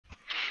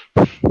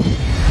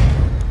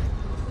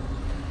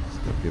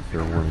give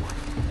fair warning.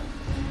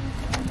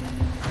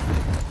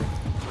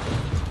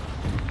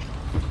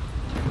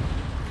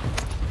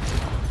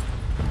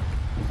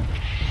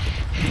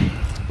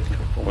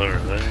 Where are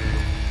they?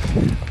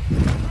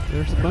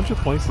 There's a bunch of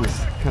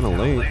places kind of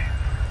late.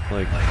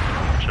 Like.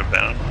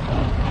 Shutdown.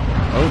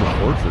 Oh, the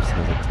fortress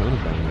has a ton of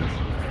bounties.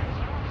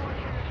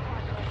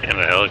 And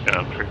a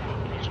helicopter.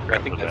 I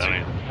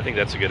think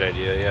that's a good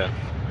idea, yeah.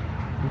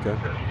 Okay.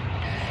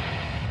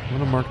 I'm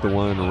gonna mark the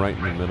one right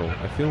in the middle.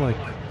 I feel like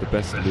the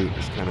best loot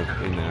is kind of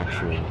in the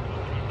actual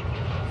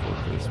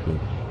fortress, but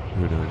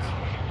who knows?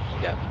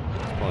 Yeah.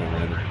 It's probably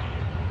random.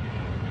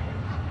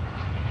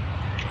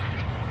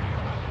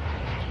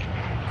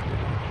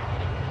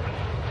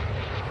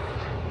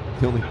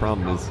 The only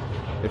problem is,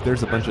 if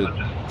there's a bunch of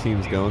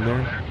teams going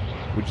there,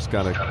 we just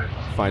gotta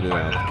fight it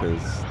out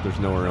because there's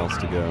nowhere else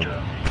to go.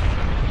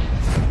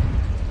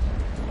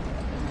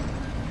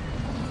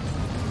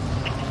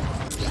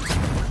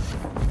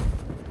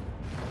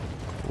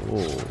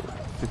 Oh,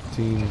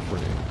 15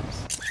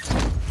 frames.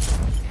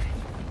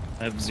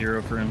 I have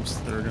 0 frames.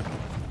 There we go.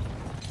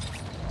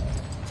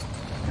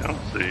 I don't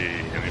see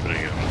anybody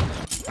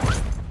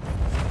going.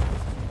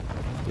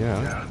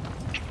 Yeah,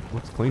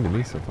 looks clean to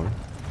me so far.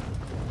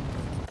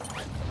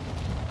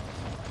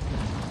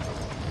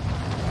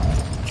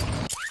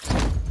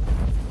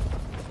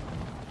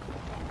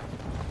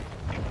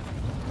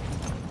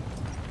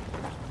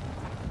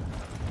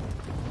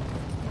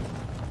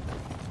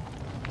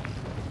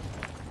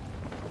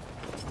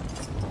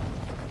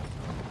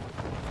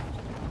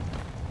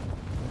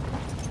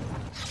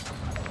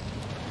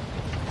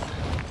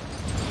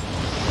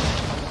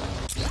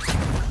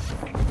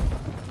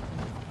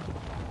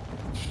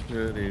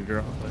 Shitty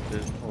drop I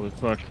did. Holy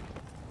fuck.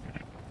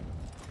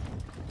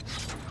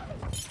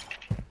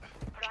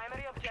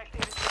 Primary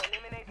objective is to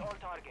eliminate all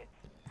targets.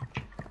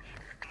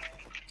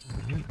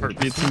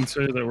 Heartbeats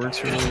inside, that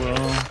works really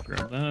well.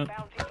 Grab that.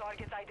 Bounty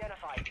targets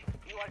identified.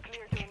 You are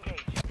clear to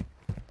engage.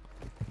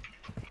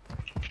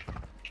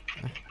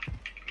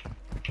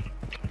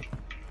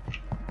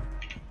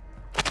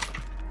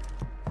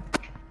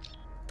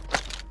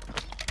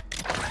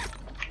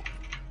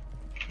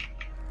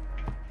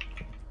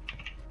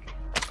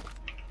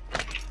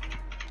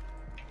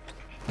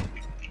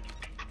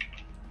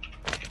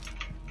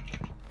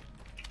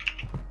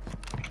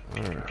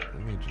 Alright,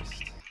 let me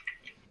just... I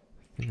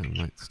think I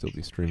might still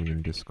be streaming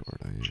in Discord,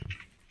 I am.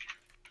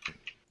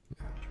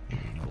 Yeah,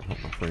 I'll help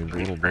my frames a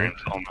little bit.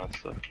 Frames, all that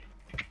stuff.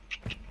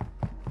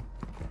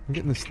 I'm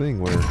getting this thing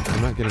where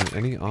I'm not getting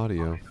any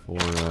audio for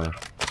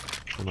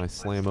when I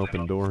slam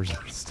open doors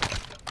and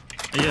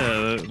stuff.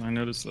 Yeah, I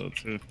noticed that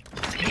too.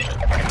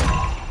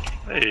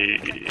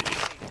 Hey.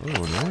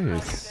 Oh,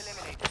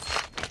 nice.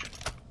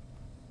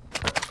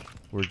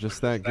 We're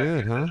just that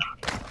good, huh?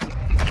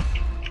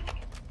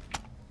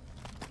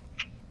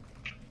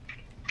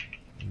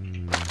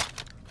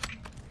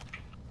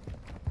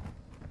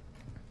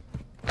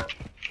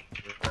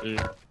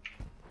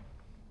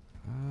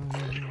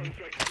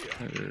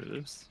 There it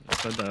is.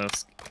 Outside the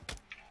desk.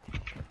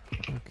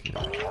 Okay.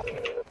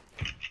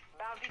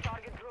 Bounty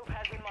target group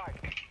has been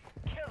marked.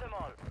 Kill them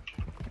all.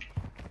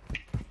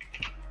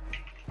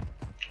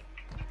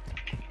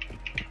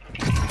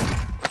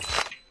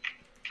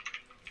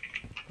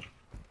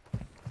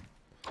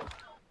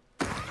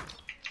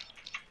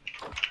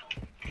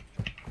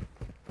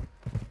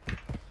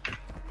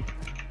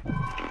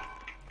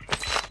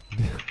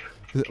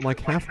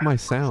 Like half my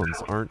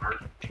sounds aren't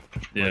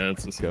Yeah,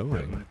 it's the same.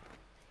 going.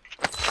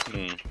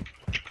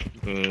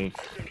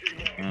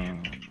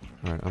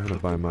 Alright, I'm gonna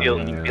buy my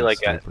You feel like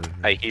sniper.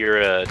 I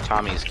hear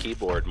Tommy's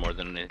keyboard more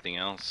than anything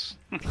else.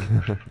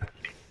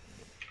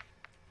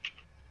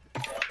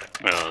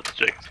 Well, it's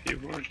Jake's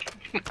keyboard.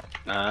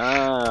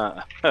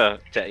 Right.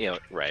 I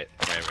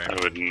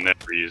would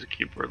never use a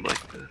keyboard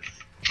like this.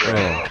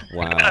 Oh,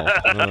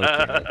 wow.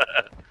 Okay.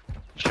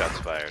 Shots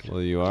fired.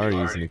 Well, you are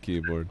using a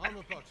keyboard.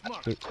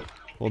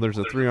 Well, there's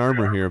a 3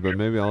 armor here, but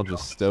maybe I'll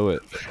just stow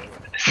it.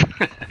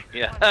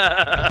 Yeah.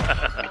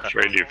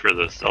 Trade you for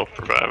the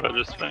self-revive I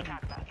just found.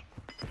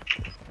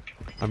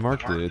 I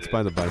marked it. It's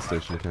by the buy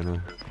station, kind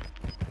of.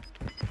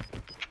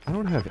 I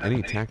don't have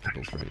any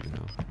tacticals right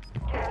now.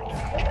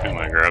 Can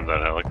I grab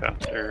that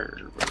helicopter?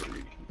 Or what are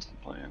we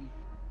playing?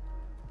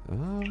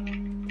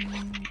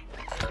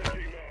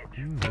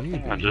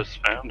 Maybe. I just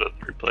found a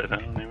 3-plate. I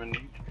don't even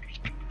need.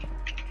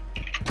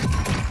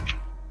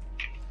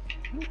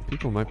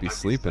 People might be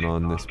sleeping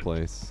on this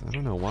place. I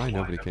don't know why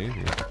nobody came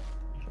here.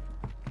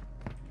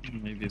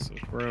 Maybe so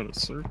far out of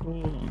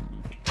circle.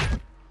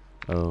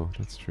 Oh,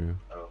 that's true.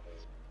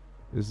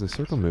 Is the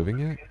circle moving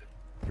yet?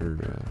 Or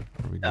are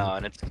we good? No,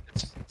 and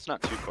it's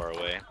not too far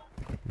away.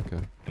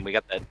 Okay. And we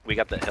got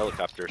that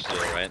helicopter still,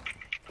 right?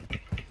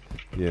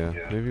 Yeah,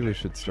 maybe we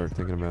should start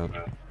thinking about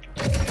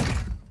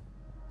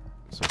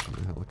switching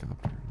the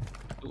helicopter.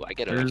 Ooh, I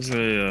get it. There's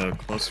a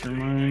cluster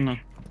mine up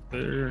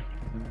there.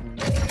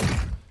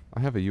 I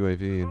have a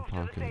UAV in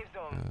pocket.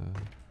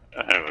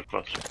 I have a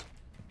question.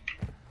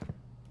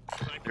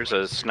 There's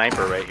a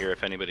sniper right here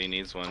if anybody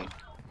needs one.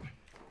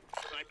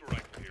 Sniper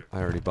rifle here. I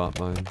already bought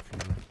mine from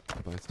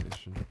the buy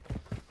station.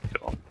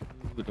 Cool.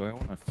 Ooh, do I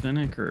want a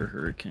Fennec or a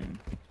Hurricane?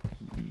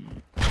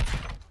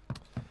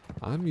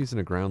 I'm using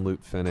a ground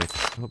loot Fennec.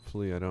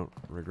 Hopefully I don't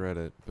regret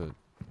it, but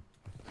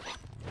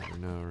you never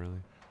know, really.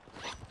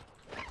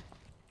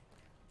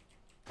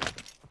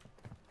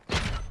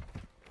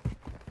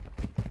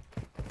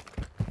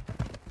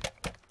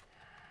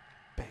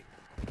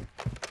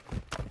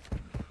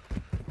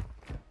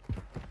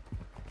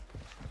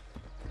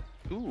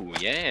 Ooh,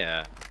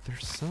 yeah.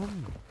 There's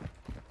some...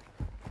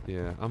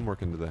 Yeah, I'm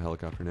working to the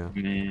helicopter now.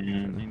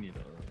 Man, I need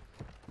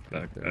a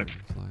There, backpack.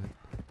 fly it.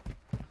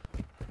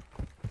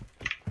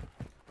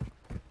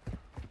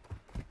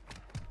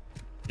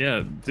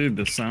 Yeah, dude,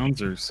 the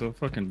sounds are so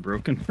fucking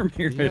broken for me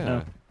right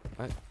Yeah,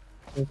 now.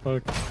 So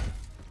fuck.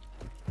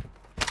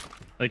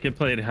 Like it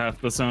played half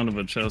the sound of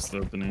a chest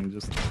opening,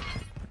 just.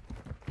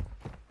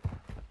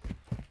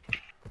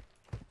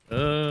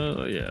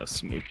 Yeah,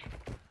 smooth.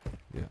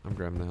 yeah, I'm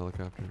grabbing the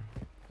helicopter.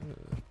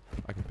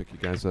 I can pick you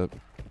guys up.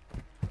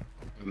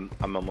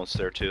 I'm almost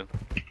there too.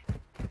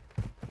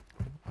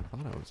 I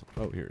thought I was...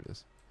 Oh, here it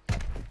is.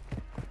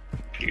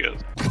 You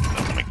guys,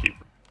 I'm gonna keep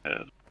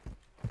head.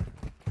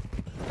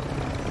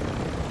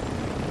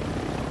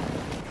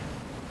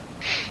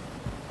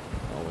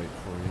 I'll wait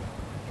for you.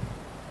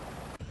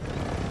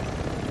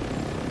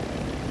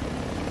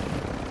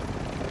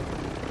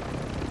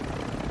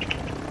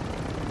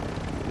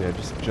 Yeah,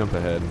 just jump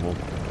ahead and we'll...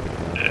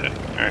 Yeah,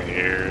 right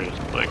here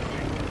is like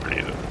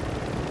pretty.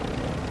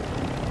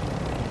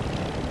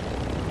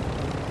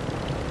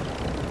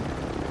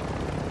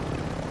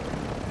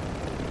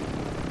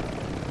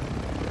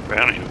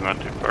 Bounty's not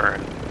too far.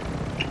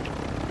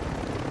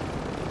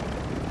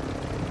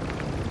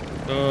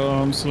 Oh,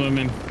 I'm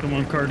swimming. Come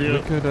on,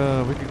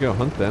 cardio. We could go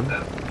hunt them.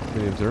 To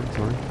the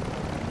observatory.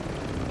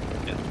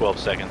 Yeah, 12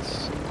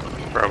 seconds.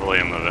 Probably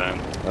in the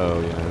vent. Oh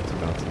yeah, it's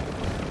about to.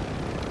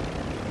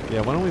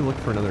 Yeah, why don't we look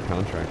for another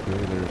contract?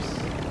 Maybe there's...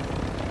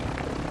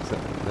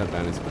 That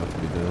bounty's about to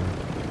be done.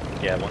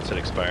 Yeah, once it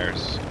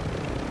expires.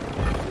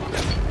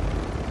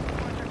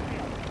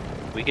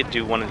 We could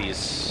do one of these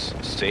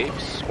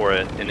safes or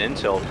an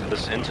intel.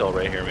 This intel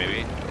right here,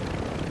 maybe.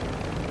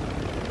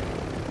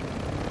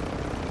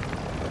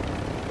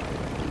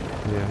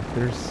 Yeah,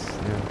 there's...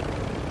 Yeah.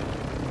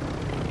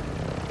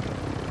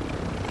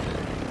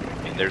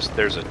 I mean,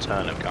 there's a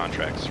ton of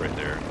contracts right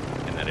there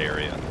in that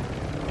area.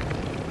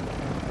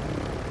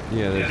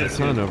 Yeah, there's a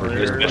ton over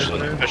here.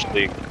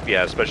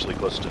 Especially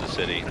close to the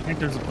city. I think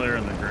there's a player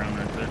on the ground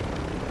right there.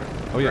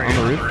 Oh yeah, on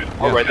the roof?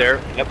 Oh, Yeah. right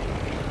there. Yep.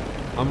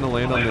 I'm gonna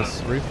land on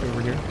this roof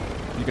over here.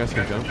 You guys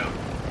can jump.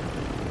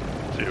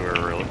 See where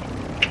we're looking.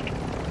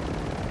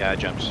 Yeah, I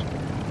jumped.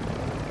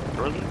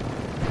 Where is it?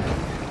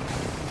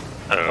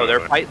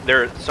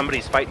 Oh,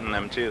 somebody's fighting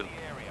them too.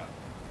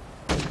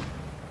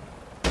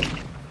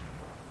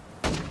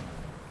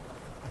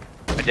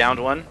 I downed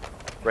one,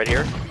 right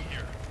here.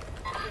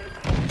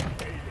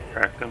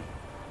 Cracked him.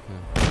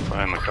 Yeah.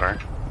 Behind the car.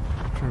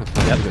 I'm trying to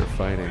find who they're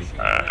fighting.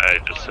 I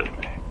just hit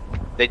me.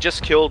 They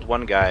just killed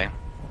one guy.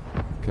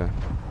 Okay.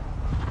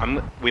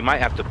 We might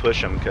have to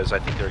push them because I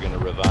think they're gonna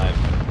revive.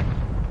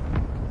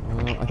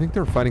 I think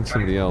they're fighting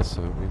somebody else,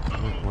 so we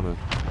might want to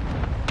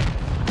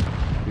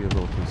be a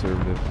little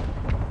conservative.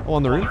 Oh,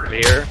 on the roof?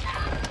 Right here.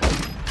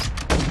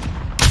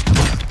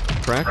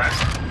 Crack?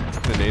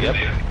 Grenade? Yep.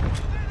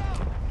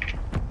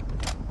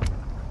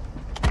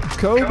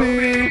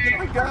 Kobe!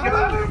 I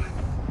got him!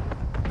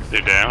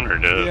 They're down or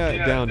dead?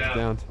 Yeah,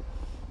 downed.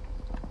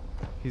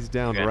 He's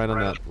down right on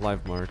that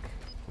live mark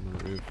on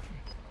the roof.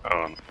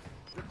 Oh,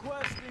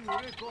 Requesting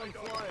recon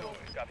flyover.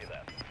 Copy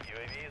that.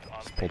 UAV is on.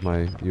 Just pulled my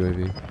UAV.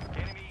 Enemy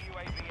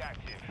UAV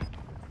active.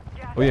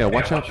 Oh yeah,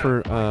 watch out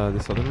for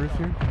this other roof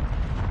here.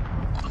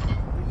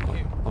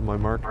 On my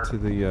mark to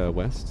the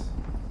west.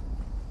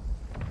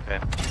 Okay.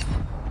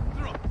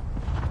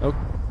 Oh,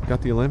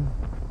 got the limb.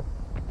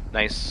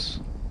 Nice.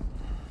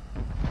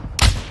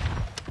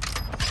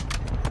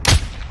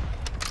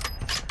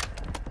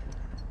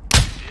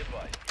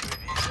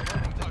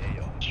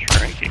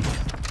 shrinking.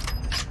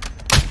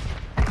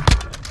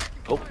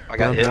 Oh, I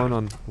got Down hit. one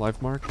on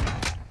live mark.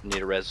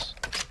 Need a res.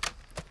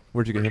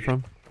 Where'd you get hit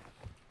from?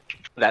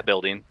 That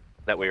building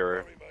that we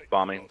were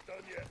bombing.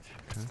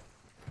 Okay.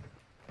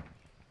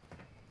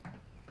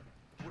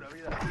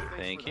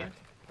 Thank you.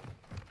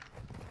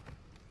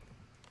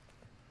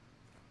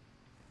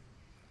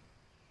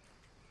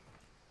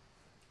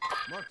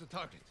 Mark the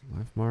target.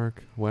 Live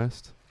mark,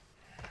 west.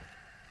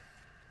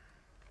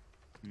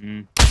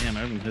 Man, I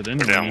haven't hit We're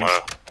down anyone. low.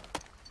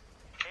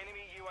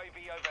 Enemy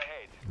UAV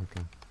overhead.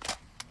 Okay.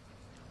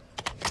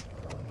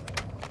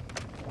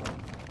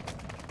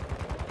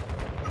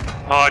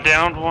 Oh, I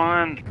downed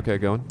one. Okay,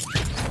 going.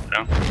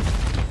 Down.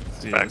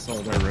 See, I saw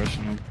that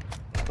rushing him.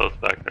 Both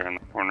back there in the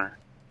corner.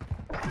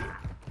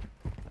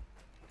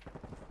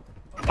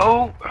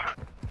 Oh!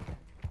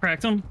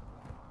 Cracked him.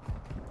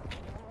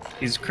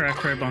 He's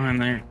cracked right behind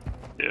there.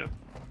 Yeah.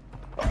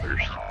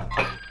 First.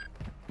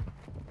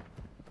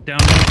 Down.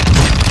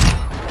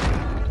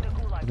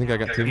 I think I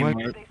got two, Mike.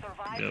 They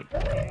survived. Yep.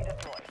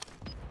 Redeploy.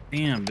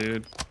 Damn,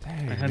 dude.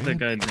 Dang, I had that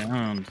man. guy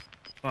downed.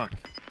 Fuck.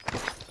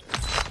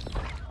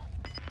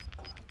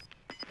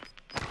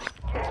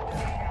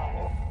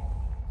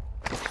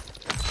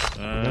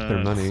 We got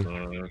their money.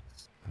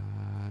 Sucks.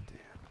 Damn.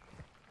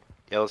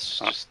 Yeah, let's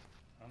just.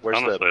 Where's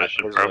Honestly, the? I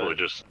should where's probably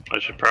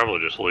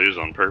the, just lose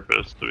on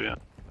purpose, to be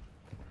honest.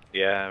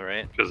 Yeah,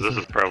 right. Because this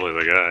is probably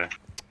the guy.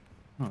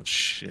 Oh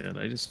shit!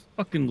 I just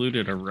fucking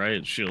looted a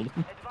riot shield.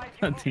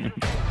 God damn.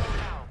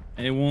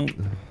 It won't.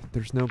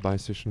 There's no buy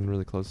station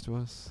really close to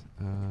us.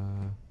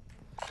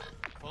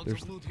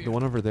 There's the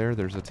one over there.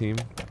 There's a team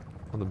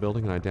on the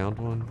building, and I downed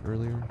one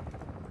earlier.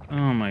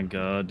 Oh my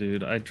god,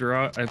 dude! I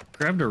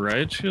grabbed a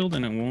riot shield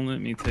and it won't let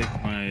me take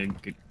my.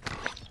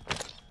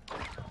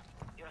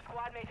 Your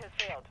squad mate has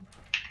failed.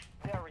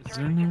 They are Is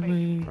there returning no to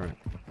base. way? All right.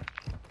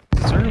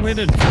 Is there a way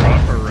to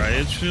drop a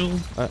riot shield?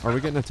 Are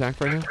we getting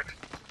attacked right now?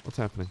 What's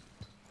happening?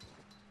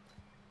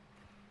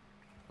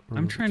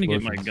 I'm trying to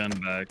get my Explosions.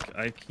 gun back.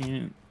 I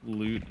can't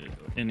loot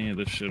any of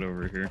this shit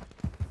over here.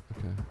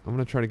 Okay. I'm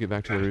gonna try to get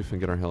back to the roof and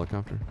get our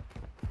helicopter.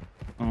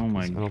 Oh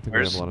my I god. don't think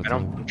we have a lot of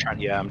time.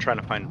 I'm trying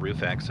to find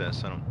roof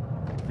access. I don't.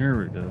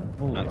 Here we go.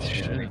 Holy Not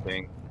shit.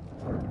 anything.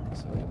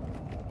 Is it a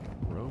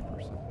rope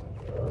or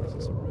something? Is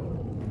this a rope?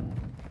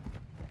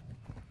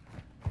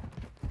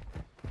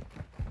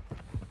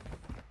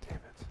 Damn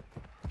it.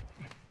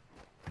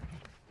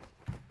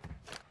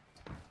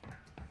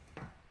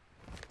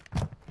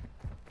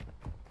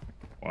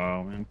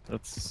 Wow, man.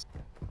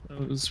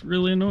 That was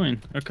really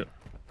annoying. Okay.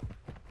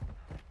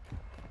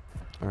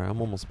 Alright,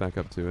 I'm almost back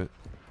up to it,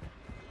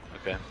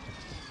 Okay.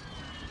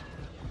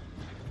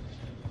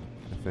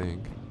 I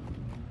think.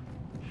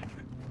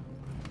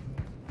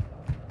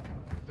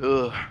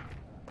 Ugh.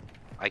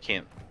 I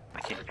can't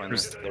find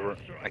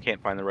I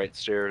can't find the right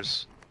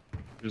stairs.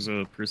 There's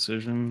a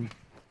precision.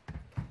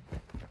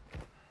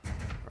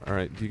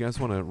 Alright, do you guys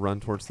want to run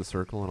towards the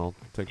circle and I'll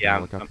take the Yeah,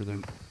 helicopter there?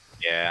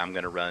 Yeah, I'm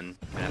gonna run.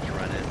 I'm gonna have to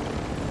run it.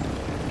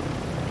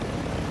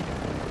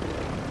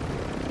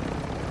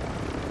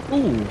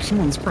 Oh,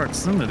 someone's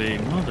proximity,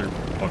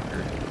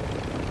 motherfucker.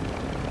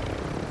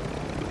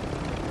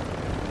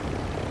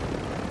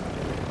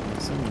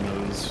 Someone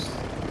knows.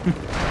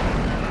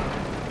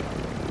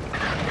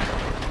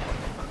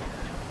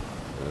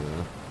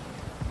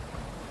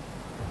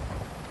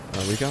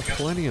 We got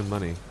plenty of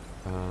money.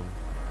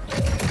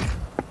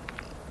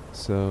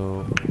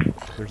 So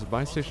there's a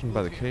buy station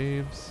by the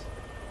caves.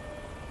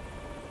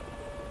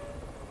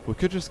 We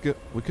could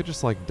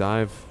just like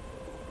dive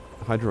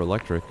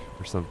hydroelectric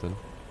or something.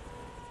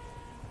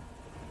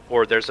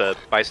 Or there's a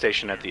buy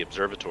station at the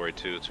observatory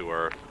too, to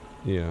our.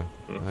 Yeah,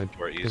 I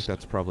To our think east.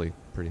 that's probably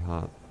pretty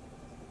hot.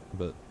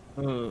 But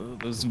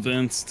Those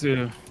vents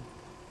too.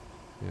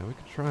 yeah, we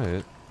could try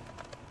it.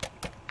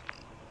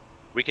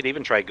 We could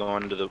even try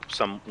going to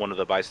one of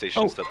the buy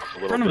stations Oh, that's a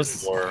front little of bit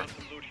us. more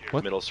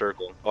What? middle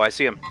circle. Oh, I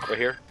see him right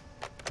here.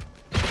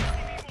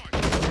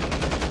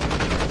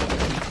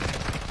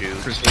 Dude.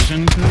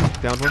 Precision too?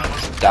 Down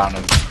one. Down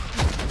him.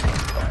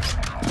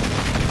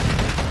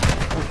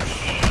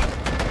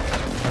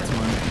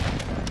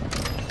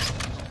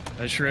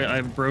 That's mine.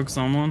 I broke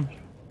someone.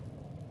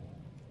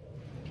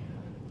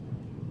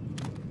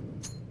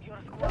 Your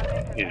squad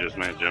mate has He just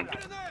may have jumped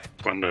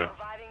window.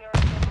 providing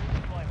urgent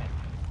deployment.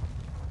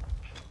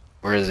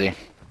 Where is he?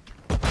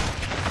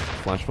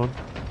 Flash one.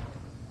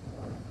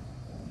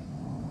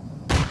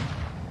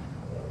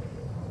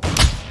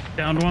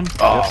 Downed one.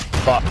 Oh,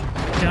 fuck.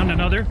 Downed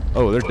another.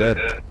 Oh, they're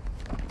dead.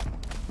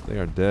 They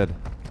are dead.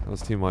 That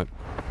was team wipe.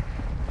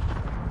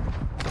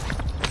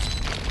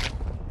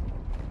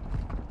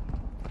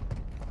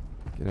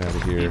 Get out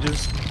of here.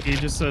 He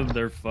just said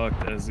they're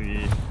fucked as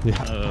he Yeah.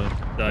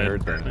 died.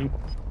 heard that. I think.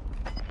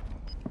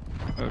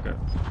 Okay.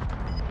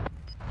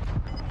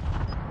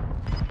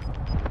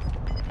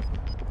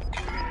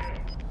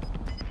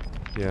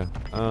 Yeah.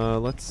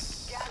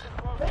 Let's.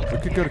 We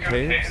could go to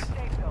caves. You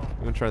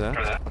wanna try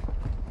that?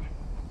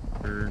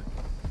 Or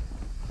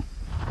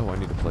Oh, I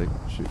need a plate.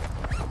 Shoot.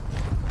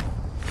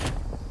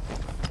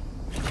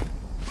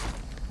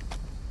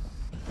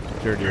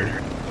 Jared, you're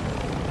here.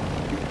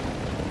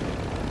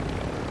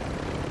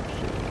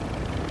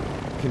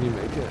 Can you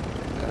make it?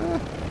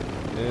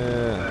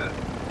 Yeah.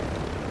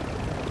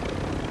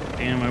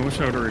 damn, I wish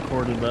I would have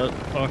recorded that.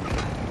 Fuck. Squad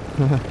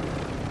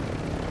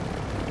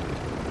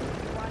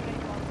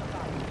mate on the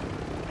side.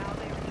 Now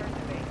they return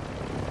to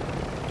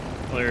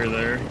base. Player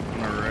there on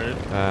our right.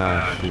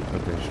 Ah, shoot.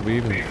 Okay, should we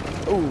even...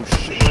 Oh,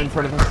 shit, right in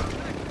front of us.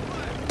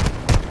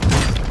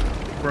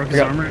 Broke his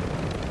armor.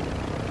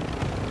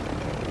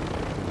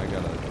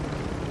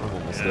 I'm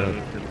almost Yeah, dead.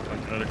 get the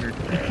fuck out of here.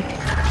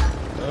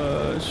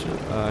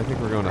 Shit. I think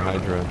we're going to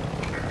Hydra.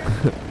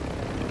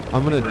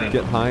 I'm gonna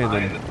get high and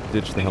then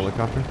ditch the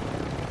helicopter.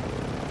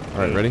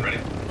 Alright, ready?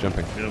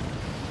 Jumping. Yep.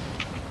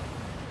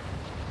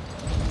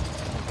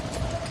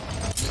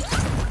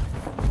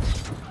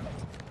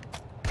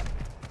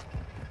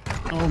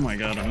 Oh my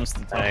god, I missed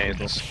the top of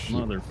this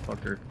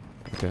motherfucker.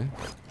 Okay.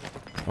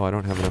 Oh, I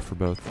don't have enough for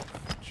both.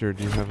 Sure,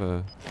 do you have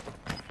a...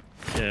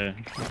 Yeah.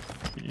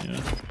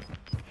 Yeah.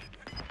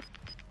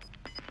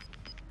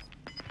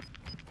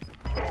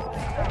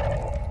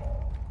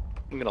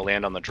 I'm gonna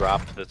land on the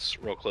drop that's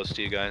real close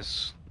to you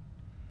guys.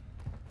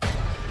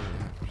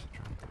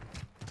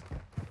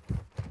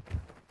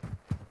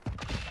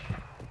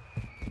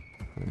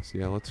 Nice.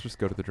 Yeah, let's just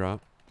go to the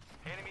drop.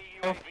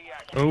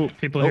 Oh,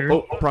 people here.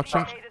 Oh, proc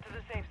shot. Made it to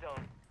the safe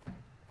zone.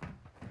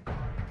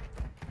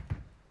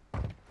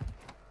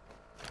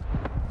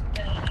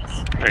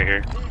 Right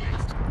here.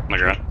 Oh my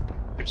god.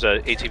 There's a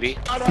ATV.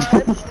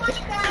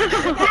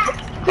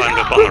 Climbed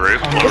up on the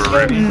roof. Lower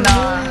roof.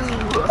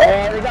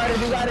 They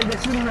got it,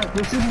 they're shooting us.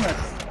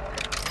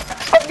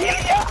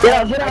 Get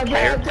out.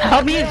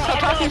 Help me! Stop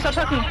talking!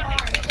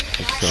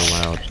 It's so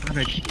loud. God, I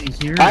can't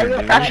hear I you,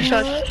 dude. Actually,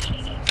 shut.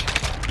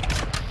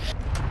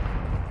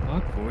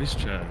 Fuck voice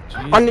chat.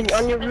 On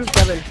your roof,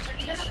 Devin.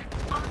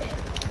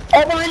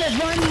 Oh, behind us,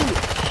 behind you!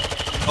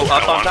 Oh,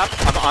 up on top.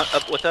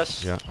 Up with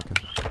us. Yeah, okay.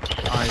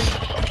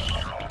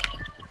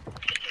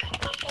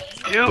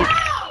 Dude!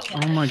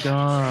 Oh my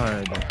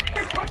god.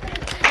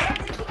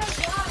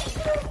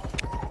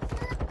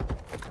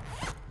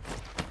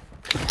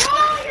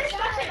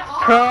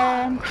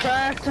 Chrome,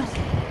 cracked.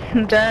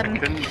 I'm dead.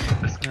 Couldn't.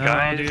 This No,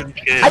 guy dude. is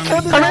kid. I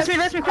killed him. Rest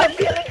me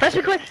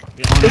quick.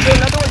 There's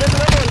another one.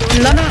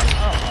 No.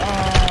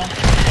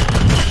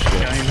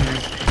 Guy in here.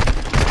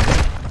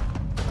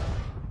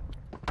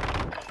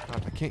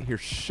 God, I can't hear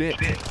shit.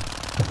 Got him.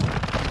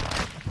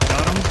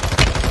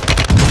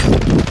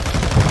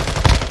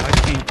 I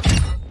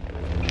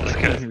This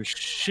can't guy's hear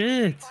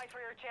shit.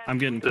 I'm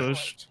getting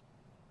pushed.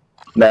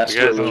 The guy's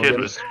kid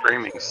was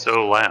screaming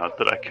so loud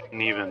that I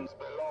couldn't even.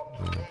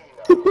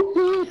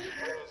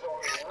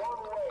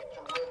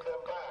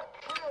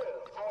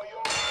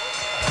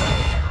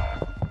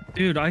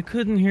 Dude, I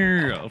couldn't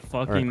hear a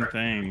fucking Alright.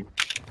 thing.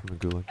 I'm a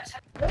gulag.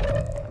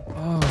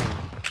 Oh.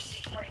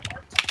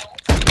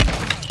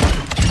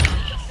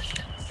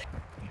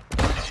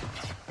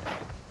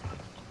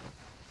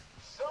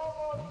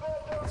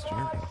 Let's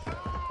jam it.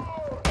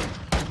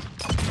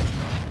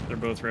 They're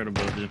both right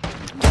above you.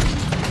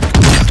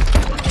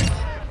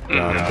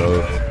 Got them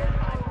both.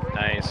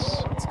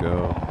 Nice. Let's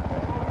go.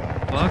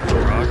 Fuck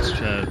rocks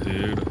chat,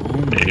 dude. Oh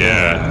my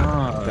Yeah.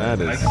 god. That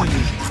is I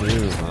couldn't.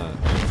 too much.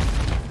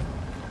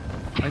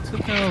 I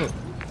took out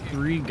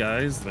 3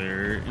 guys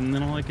there, and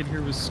then all I could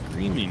hear was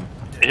screaming.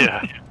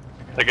 Yeah.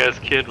 That guy's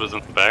kid was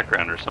in the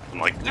background or something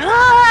like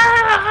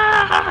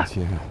that.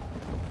 Yeah.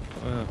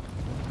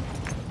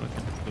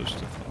 Fucking pushed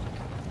to fuck.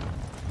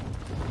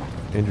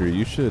 Andrew,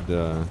 you should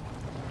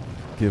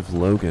give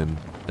Logan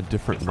a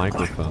different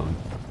microphone.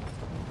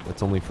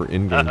 That's only for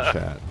in-game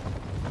chat.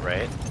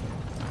 Right.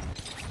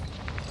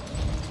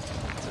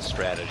 It's a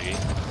strategy.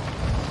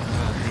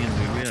 Oh, damn,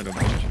 dude, we had a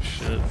bunch of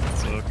shit. That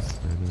sucks.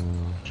 I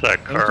know. It's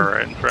that car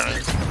right in front of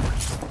you.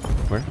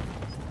 Where?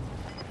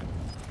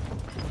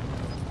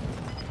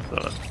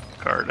 The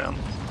car down.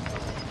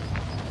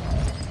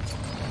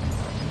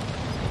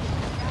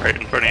 Right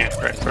in front of you.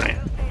 Right in front of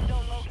you.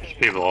 There's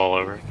people all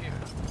over.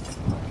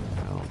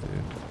 Hell,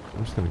 dude.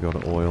 I'm just gonna go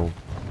to oil.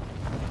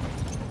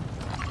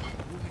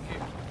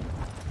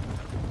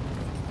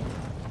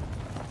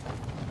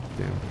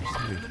 Damn, there's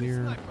somebody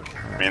here.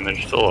 I mean,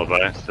 there's still a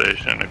buy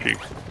station if you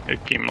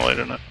accumulate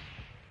enough.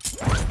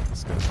 This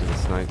guy's gonna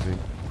snipe me.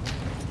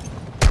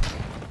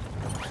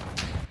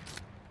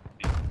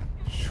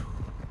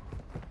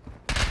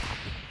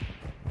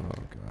 Oh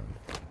god.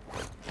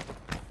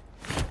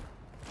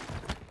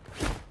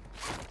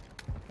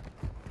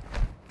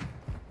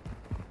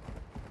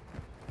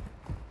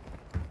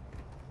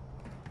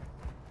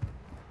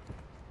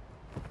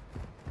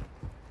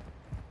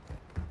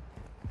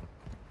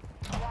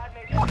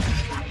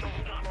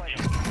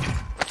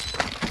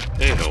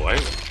 Hey, the white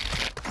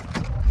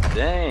one.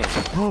 Dang.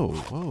 Whoa,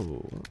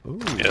 whoa. Ooh.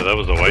 Yeah, that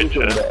was a white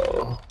jet.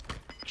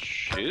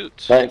 Shoot.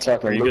 Thanks, I Are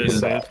can you look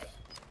guys at safe?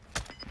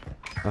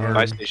 that.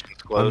 Buy station's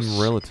close.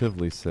 I'm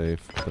relatively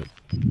safe, but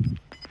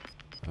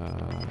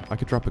I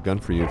could drop a gun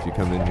for you if you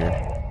come in here.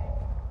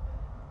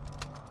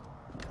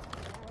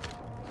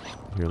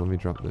 Here, let me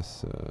drop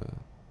this.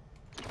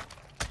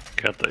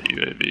 Got that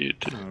UAV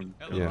too.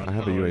 Oh, Yeah, I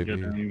have a oh, UAV.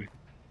 good.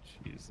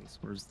 Jesus,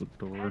 where's the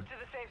door? Head to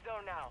the safe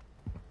zone now.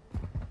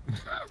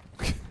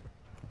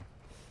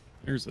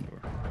 There's the door.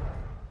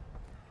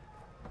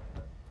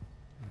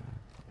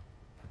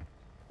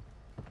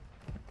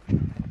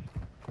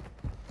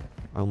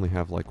 I only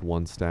have like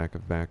 1 stack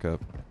of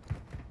backup.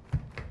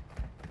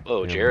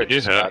 Oh, Yeah, Jared you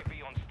just have- got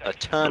a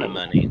ton of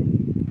money.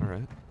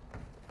 Alright.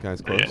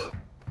 Guys, close. Yeah.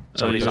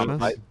 Somebody's yeah. on the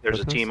buy.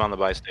 There's a Business? team on the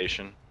buy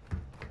station.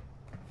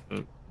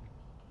 Oh,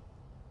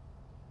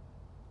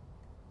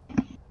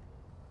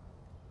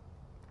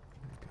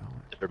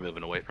 They're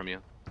moving away from you.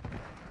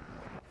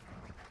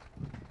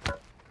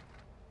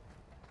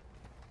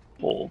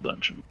 Whole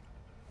dungeon.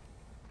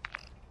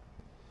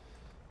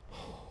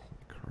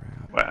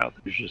 Crap. Wow,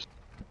 there's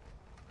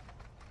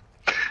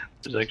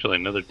actually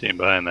another team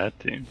behind that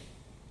team.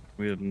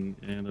 we haven't.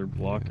 Yeah, they're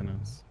blocking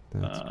us.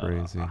 That's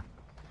crazy. I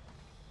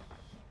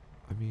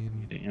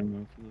Need mean,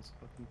 ammo for this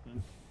fucking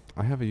thing.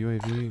 I have a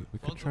UAV. We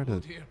could try to...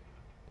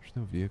 There's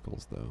no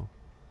vehicles, though.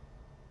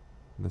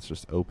 And that's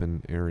just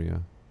open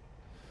area.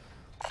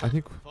 I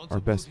think our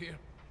best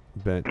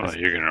bet Well, is,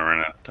 you're gonna run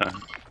out of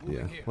time.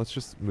 yeah, let's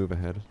just move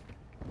ahead.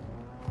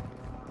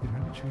 Dude, how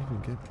did you even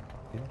get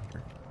in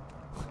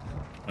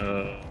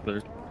here?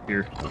 They're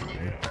here.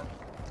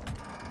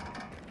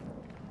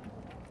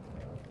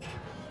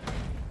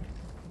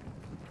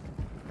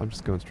 I'm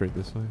just going straight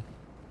this way.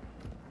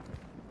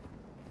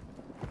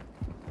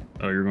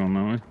 Oh, you're going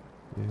that way?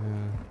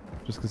 Yeah,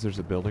 just because there's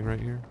a building right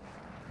here.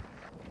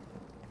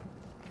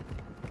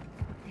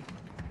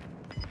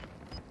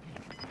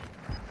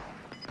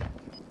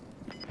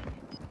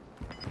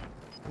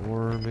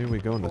 Or maybe we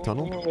go in the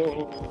tunnel?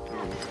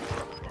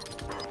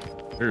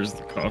 There's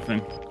the coffin.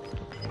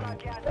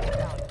 Gas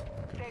inbound.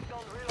 Safe zone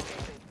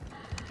relocated.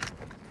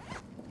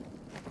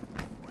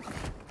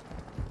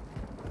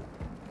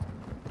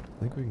 I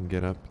think we can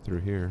get up through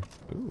here.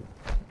 Ooh.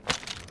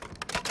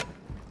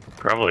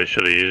 Probably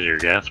should have used your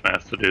gas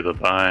mask to do the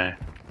buy.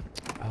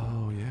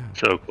 Oh, yeah.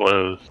 So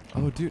close.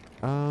 Oh, dude,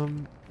 how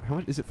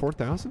much, is it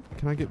 4,000?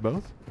 Can I get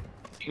both?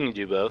 You can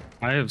do both.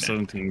 I have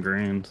 17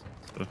 grand.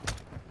 So.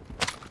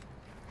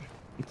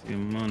 Let's get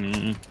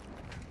money.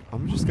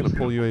 I'm just gonna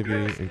pull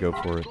UAV and go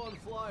for it.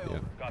 Yeah,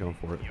 going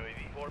for it.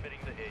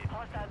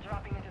 Hostiles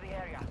dropping into the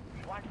area.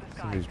 Watch the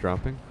sky. Somebody's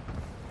dropping.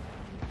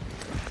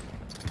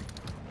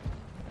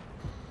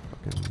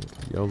 Fucking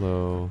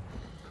YOLO.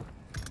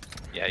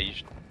 Yeah, you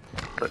should.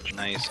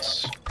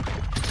 Nice.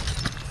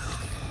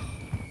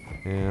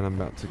 And I'm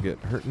about to get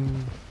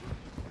hurting.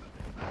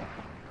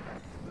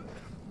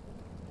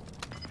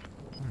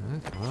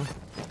 Alright, well.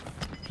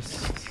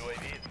 Just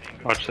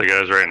Watch the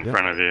guys right in Yep.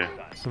 front of you.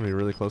 somebody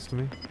really close to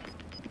me.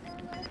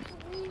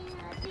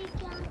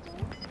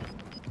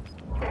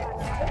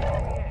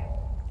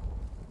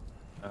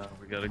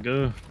 We gotta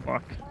go.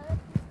 Fuck.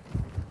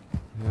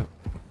 Yep.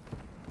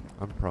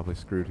 I'm probably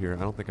screwed here. I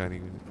don't think I can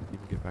even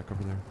get back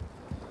over there.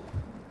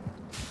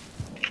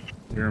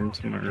 Hear him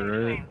to my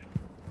right.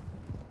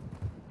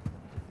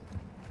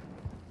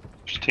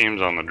 There's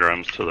teams on the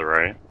drums to the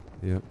right.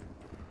 Yep.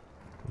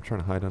 I'm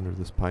trying to hide under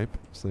this pipe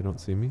so they don't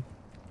see me.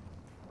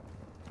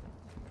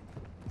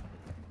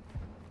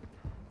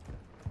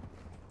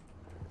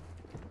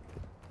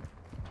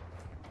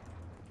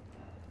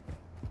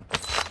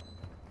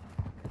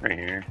 Right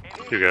here.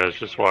 Two guys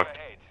just walked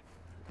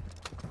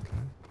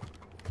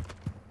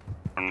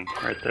on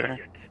right there.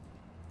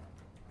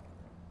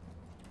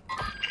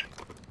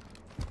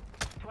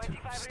 Dude,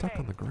 I'm stuck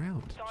on the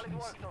ground. Solid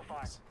work so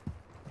far. Jeez.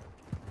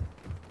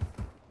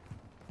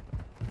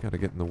 I gotta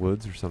get in the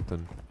woods or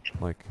something.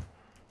 Like,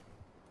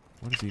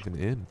 what is even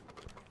in?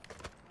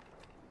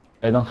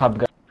 I don't have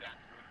gun.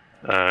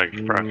 Proc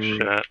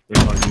shot.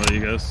 They're talking about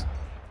you guys.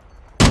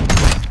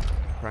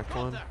 Cracked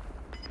one.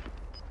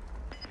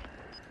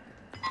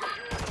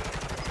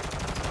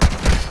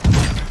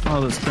 Oh,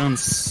 this gun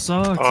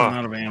sucks. Oh. I'm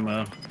out of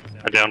ammo.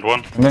 I downed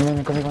one.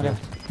 No, come on.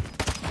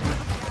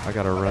 I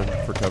gotta run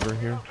for cover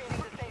here.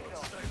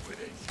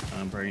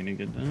 I'm probably gonna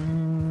get down.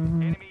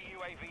 Enemy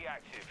UAV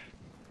active.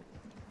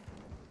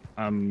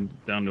 I'm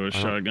down to a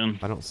shotgun.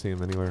 I don't see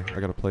him anywhere. I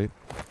got a plate.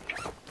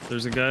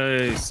 There's a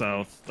guy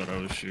south that I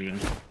was shooting.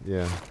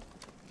 Yeah.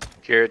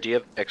 Here, do you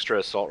have extra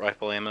assault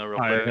rifle ammo real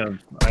quick?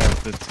 I have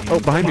 15. Oh,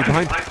 behind me,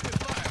 behind.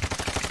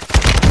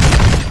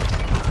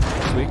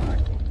 Sweet.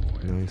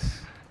 Nice.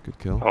 Good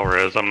kill. All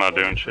res. I'm not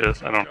doing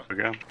shit. I don't have a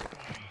gun.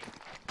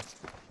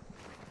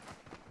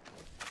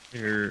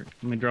 Here,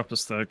 let me drop a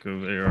stack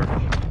of AR.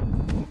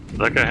 Does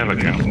that guy have a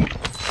gun?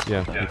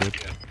 Yeah, he did.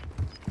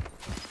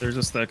 There's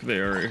a stack of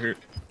AR right here.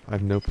 I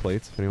have no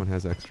plates if anyone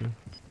has extra.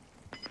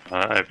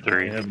 I have I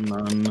three. have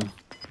none.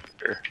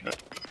 Here.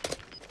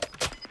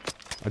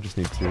 I just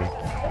need two.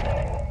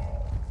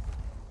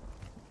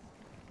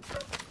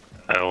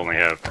 I only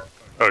have.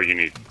 Oh, you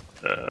need.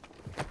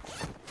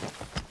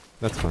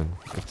 That's fine.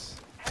 It's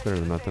better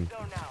than nothing.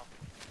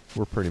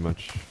 We're pretty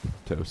much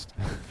toast.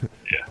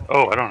 Yeah.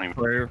 Oh, I don't even.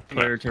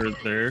 Player turret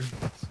there.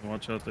 So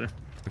watch out there.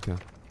 Okay.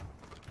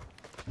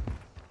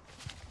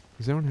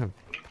 Does anyone have...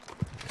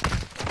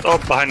 Oh,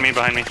 behind me,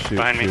 behind me, Shoot,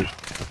 behind me. shoot.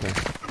 Okay.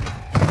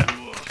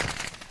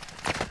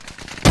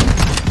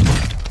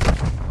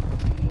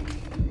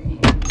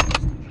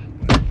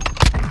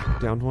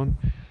 Downed one.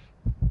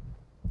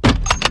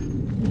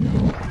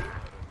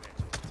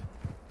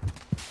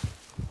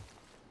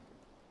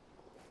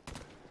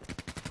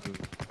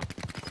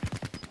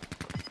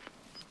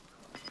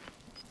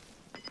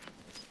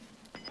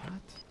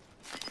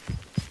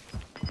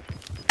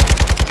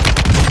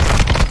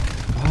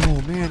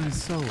 Oh man,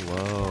 he's so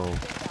low.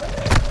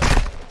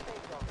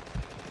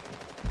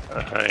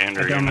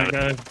 Andrew, I down that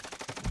guy.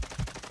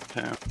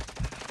 Yeah.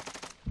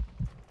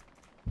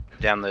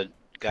 Down the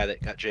guy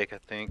that got Jake, I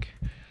think.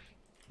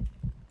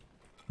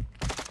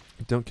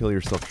 Don't kill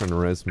yourself trying to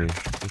res me.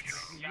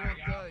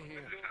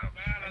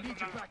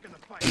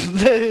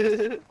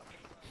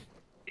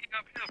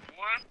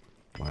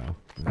 Wow.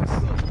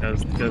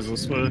 Nice. Guys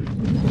this way.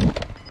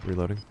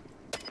 Reloading.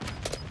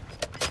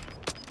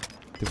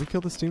 Did we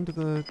kill this team to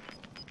the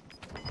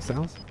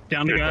south?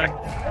 Down the guy.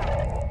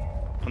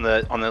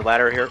 On the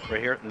ladder here,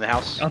 right here in the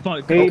house. Up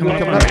on, Hey, come on,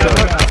 man. come on.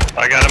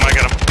 I got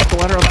him. the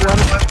ladder, up the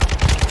ladder.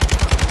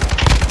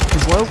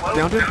 He's low,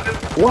 downed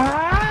him.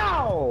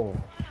 Wow!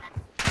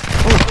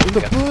 Oh, in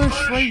the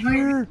bush, right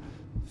here.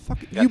 Fuck,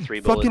 Got you 3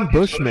 bullets. fucking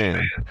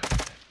bushman.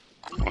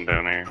 One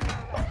down here.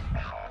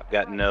 I've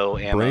got no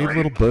ammo. Brave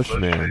little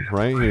bushman,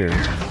 right here.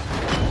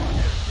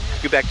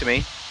 Get back to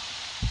me.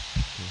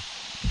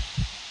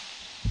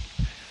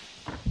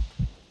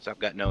 So I've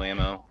got no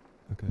ammo.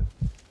 Okay.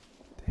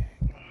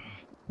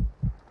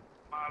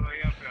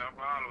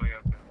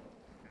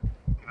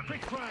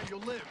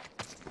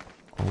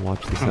 I'll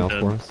watch the south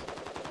for us.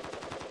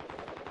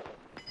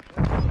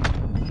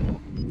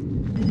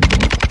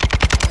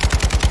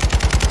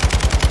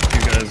 You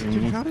guys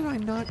Dude, are how did I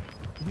not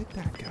hit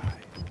that guy?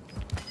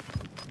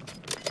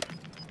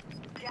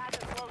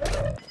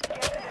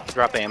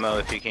 Drop ammo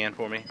if you can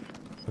for me.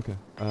 Okay.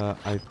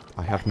 I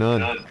have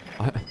none.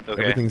 Okay.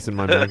 Everything's in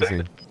my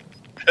magazine.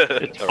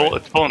 It's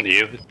pulling to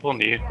you. It's pulling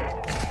to you.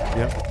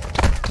 Yep.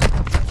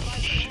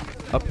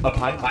 Up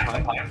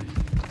high.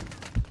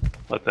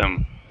 Let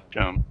them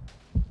jump.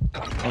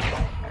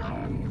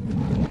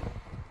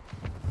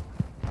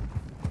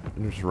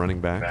 I'm just running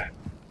back.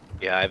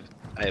 Yeah,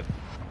 I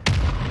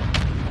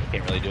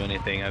can't really do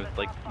anything. I have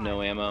like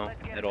no ammo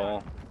at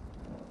all.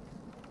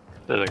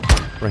 There's a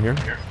Right here.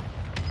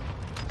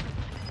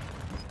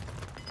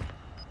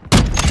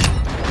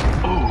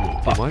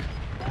 oh, What?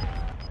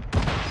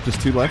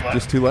 Just two left.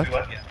 Just two left.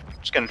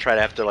 Just gonna try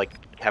to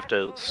have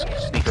to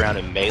sneak around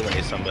and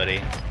melee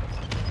somebody.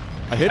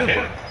 I hit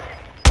him.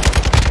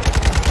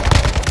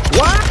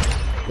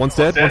 What? One's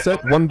dead. One's dead.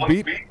 One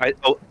beat.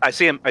 I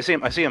see him. I'm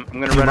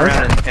gonna Is he run marked?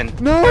 around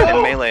and No!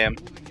 and melee him.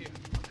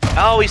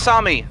 Oh, he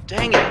saw me.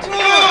 Dang it.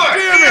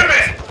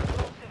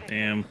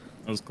 damn.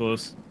 That was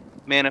close.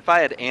 Man, if I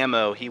had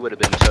ammo, he would have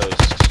been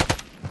toast.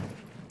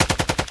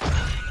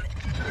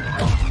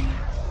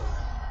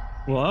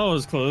 Well, that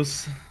was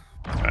close.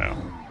 wow.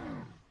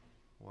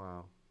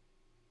 Wow.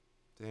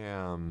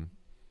 Damn.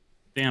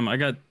 Damn, I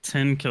got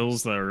 10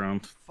 kills that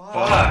round.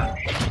 Fuck.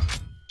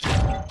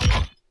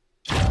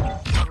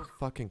 So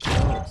fucking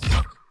close.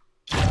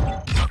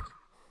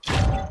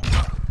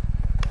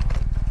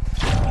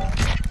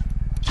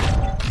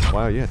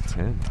 Wow, you had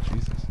 10.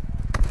 Jesus.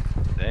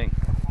 Dang.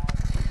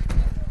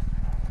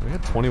 We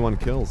had 21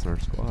 kills in our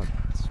squad.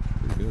 That's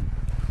pretty good.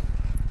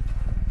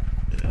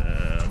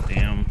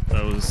 Damn.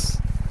 That was...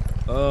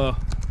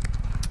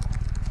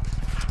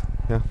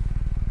 Yeah.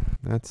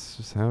 That's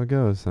just how it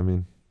goes. I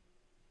mean...